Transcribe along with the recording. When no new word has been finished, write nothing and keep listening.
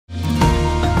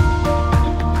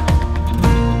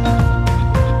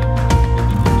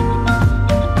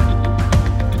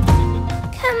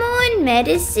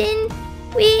Madison?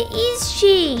 Where is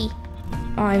she?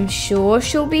 I'm sure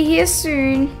she'll be here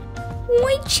soon.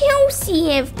 Why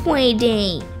Chelsea have play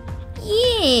date?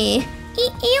 Yeah,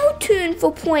 it's our turn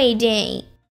for play date.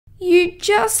 You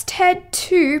just had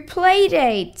 2 play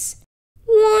dates.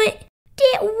 What?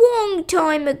 That long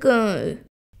time ago.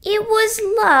 It was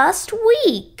last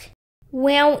week.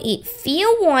 Well, it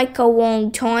feel like a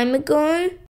long time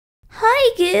ago.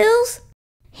 Hi, girls.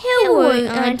 Hello,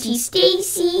 Auntie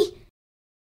Stacy.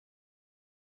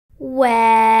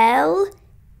 Well,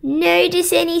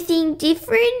 notice anything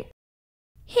different?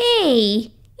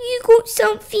 Hey, you got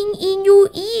something in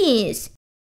your ears.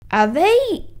 Are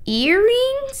they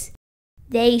earrings?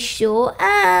 They sure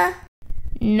are.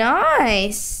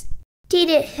 Nice.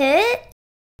 Did it hurt?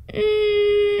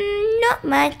 Not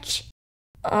much.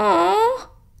 Oh,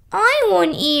 I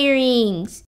want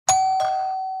earrings.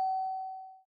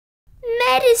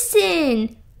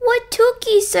 Madison, what took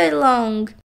you so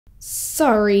long?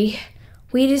 Sorry,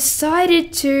 we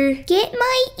decided to Get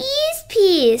my ears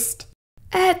pierced.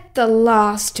 at the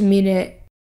last minute.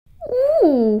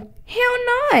 Ooh, How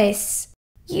nice.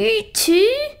 you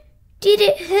too? Did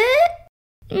it hurt?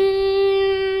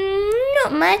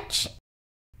 Not much.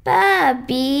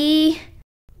 Barbie.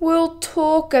 We'll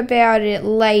talk about it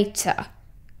later.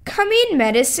 Come in,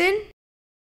 Madison.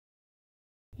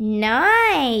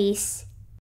 Nice.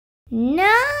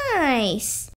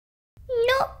 Nice.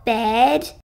 Not bad.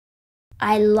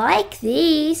 I like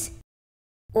these.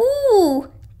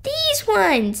 Ooh, these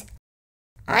ones.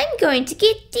 I'm going to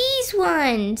get these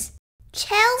ones.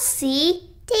 Chelsea,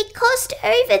 they cost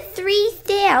over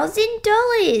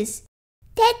 $3,000.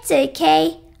 That's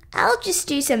okay. I'll just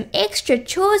do some extra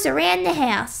chores around the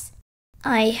house.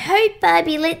 I hope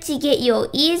Barbie lets you get your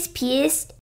ears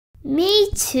pierced. Me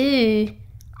too.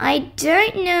 I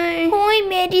don't know. Hi,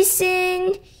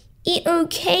 Madison. It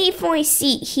okay if I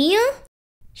sit here?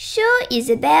 Sure,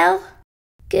 Isabel.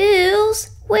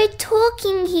 Girls, we're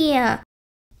talking here.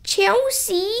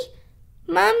 Chelsea,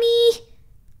 Mummy,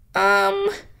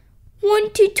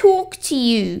 want to talk to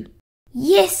you.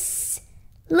 Yes,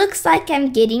 looks like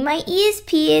I'm getting my ears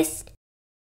pierced.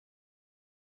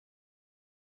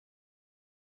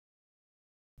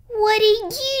 What are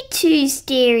you two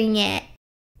staring at?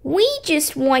 We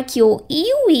just like your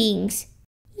earrings.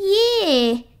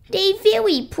 Yeah, they're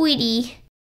very pretty.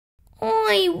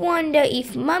 I wonder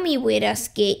if Mummy let us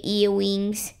get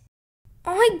earrings.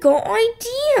 I got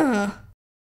idea.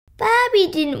 Barbie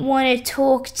didn't want to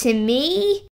talk to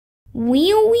me.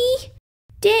 Really?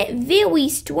 That very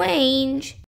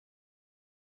strange.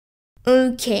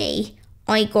 Okay,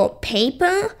 I got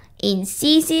paper and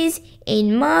scissors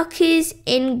and markers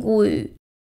and glue.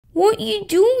 What you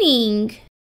doing?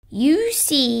 You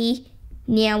see,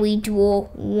 now we draw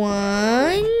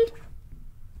 1,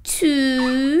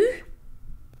 2,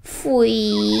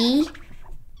 3,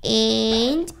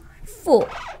 and 4.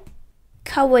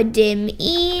 Color them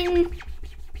in.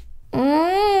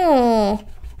 Oh,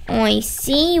 I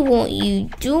see what you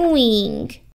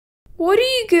doing. What are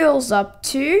you girls up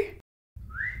to?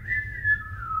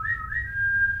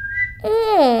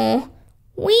 Oh,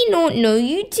 we don't know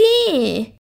you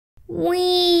there.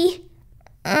 We,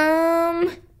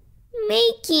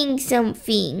 making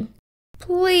something.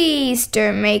 Please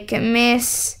don't make a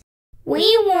mess.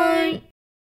 We won't.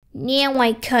 Now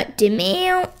I cut them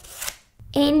out.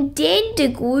 And then the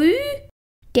glue,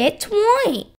 that's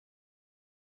white.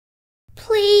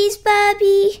 Please,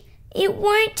 Barbie, it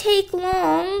won't take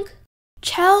long.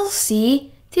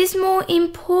 Chelsea, there's more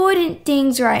important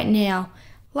things right now,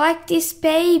 like this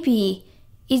baby.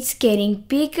 It's getting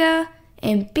bigger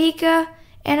and bigger,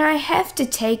 and I have to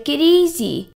take it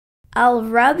easy. I'll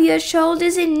rub your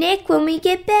shoulders and neck when we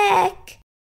get back.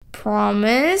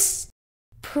 Promise?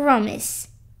 Promise.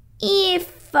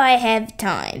 If I have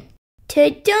time.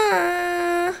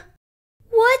 Ta-da!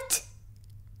 What?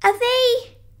 Are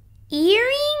they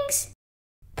earrings?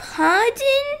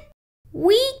 Pardon?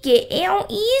 We get our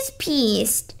ears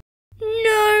pierced.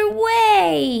 No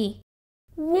way!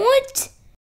 What?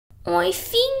 I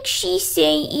think she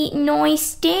say it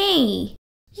nice day.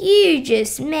 You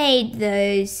just made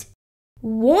those.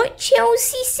 What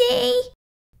Chelsea say?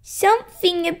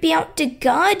 Something about the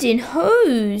garden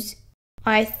hose.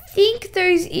 I think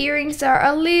those earrings are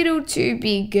a little too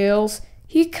big, girls.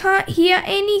 You can't hear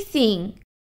anything.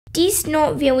 This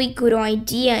not very good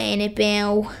idea,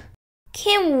 Annabelle.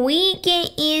 Can we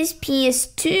get ears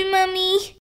pierced too,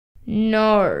 Mummy?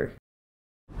 No.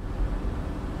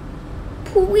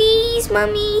 Please,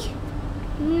 Mummy.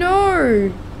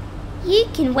 No. You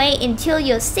can wait until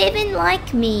you're 7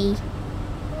 like me.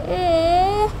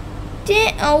 Aww,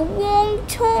 That a long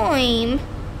time.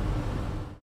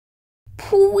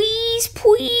 Please,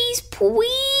 please,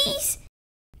 please.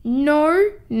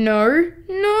 No, no,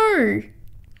 no.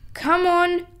 Come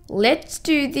on, let's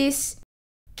do this.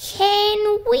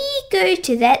 Can we go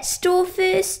to that store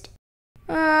first?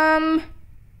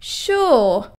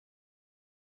 Sure.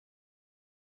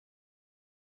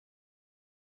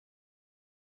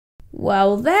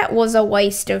 Well, that was a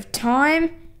waste of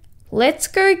time. Let's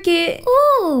go get...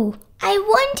 Ooh, I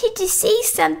wanted to see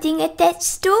something at that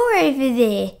store over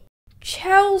there.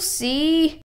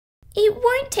 Chelsea. It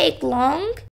won't take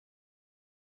long.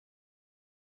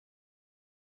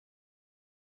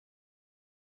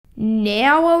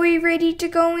 Now are we ready to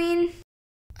go in?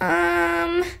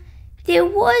 There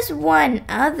was one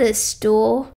other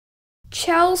store.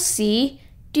 Chelsea,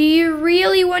 do you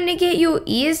really want to get your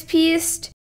ears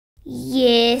pierced?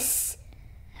 Yes.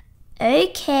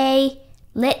 Okay,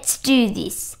 let's do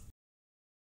this.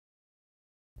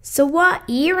 So what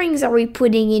earrings are we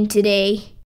putting in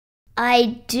today?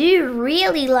 I do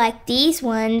really like these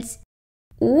ones.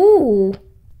 Ooh,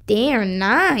 they're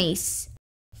nice.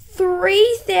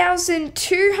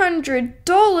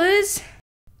 $3,200?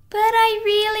 But I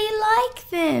really like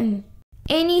them.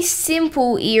 Any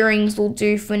simple earrings will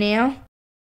do for now.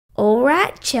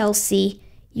 Alright, Chelsea,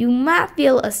 you might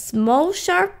feel a small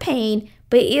sharp pain,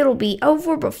 but it'll be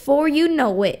over before you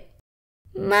know it.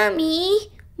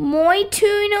 Mummy, my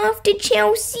turn after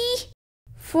Chelsea?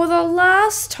 For the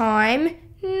last time,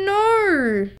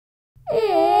 no.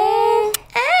 Oh,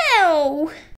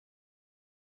 ow!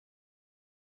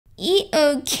 It's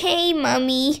okay,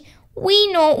 Mummy.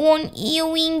 We don't want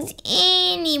earrings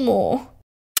anymore.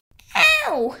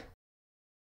 Ow!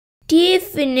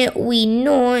 Definitely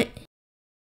not.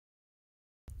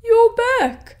 You're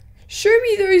back. Show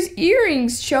me those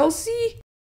earrings, Chelsea.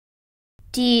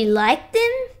 Do you like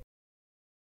them?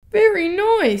 Very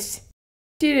nice.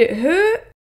 Did it hurt?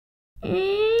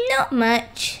 Not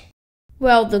much.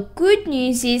 Well, the good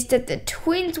news is that the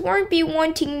twins won't be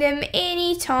wanting them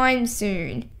anytime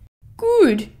soon.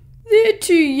 Good. They're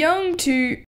too young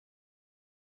to...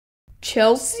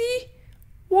 Chelsea,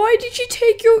 why did you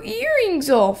take your earrings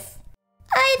off?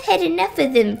 I've had enough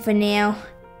of them for now.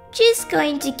 Just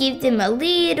going to give them a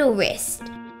little rest.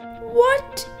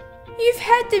 What? You've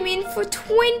had them in for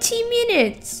 20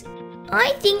 minutes.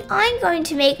 I think I'm going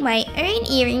to make my own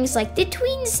earrings like the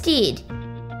twins did.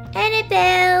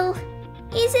 Annabelle!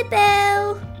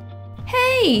 Isabel!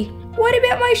 Hey, what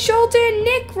about my shoulder and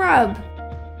neck rub?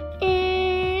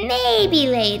 Maybe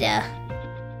later.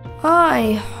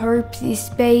 I hope this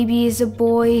baby is a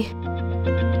boy.